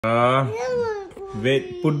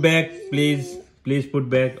Wait, put back, please. Please put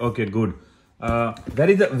back. Okay, good. Where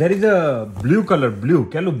is the blue color? Blue.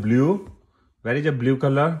 Kello, blue. Where is the blue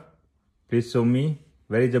color? Please show me.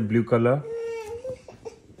 Where is the blue color?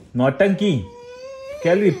 Nautanki.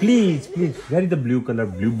 Kelly, please, please. Where is the blue color?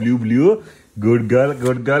 Blue, blue, blue. Good girl,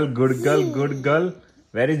 good girl, good girl, good girl.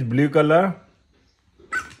 Where is blue color?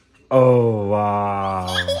 Oh, wow.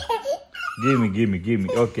 Give me, give me, give me.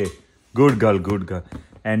 Okay. Good girl, good girl.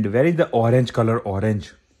 And where is the orange color?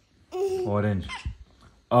 Orange. Orange.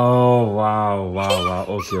 Oh, wow, wow, wow.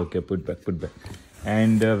 Okay, okay. Put back, put back.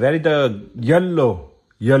 And where is the yellow?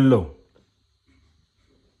 Yellow.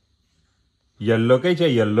 Yellow kya hai?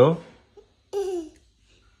 Yellow.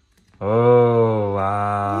 Oh,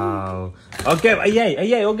 wow. Okay,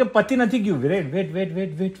 ayai. Okay, pati nathi kyu. Wait.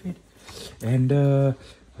 And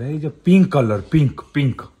where is the pink color? Pink.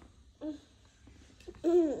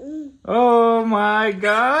 Oh my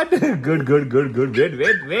God. Good.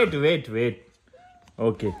 Wait.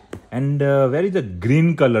 Okay. And where is the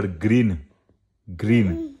green color? Green.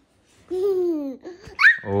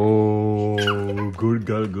 Oh, good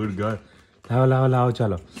girl. Lao,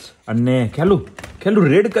 chalo. Anne, Kelu,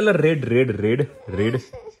 red color, red.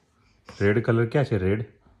 Red color, kya hai red?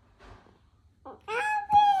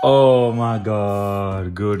 Oh my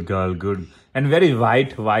God, good girl, good. And where is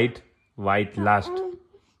white last?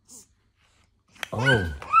 Oh,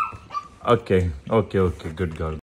 okay, good girl.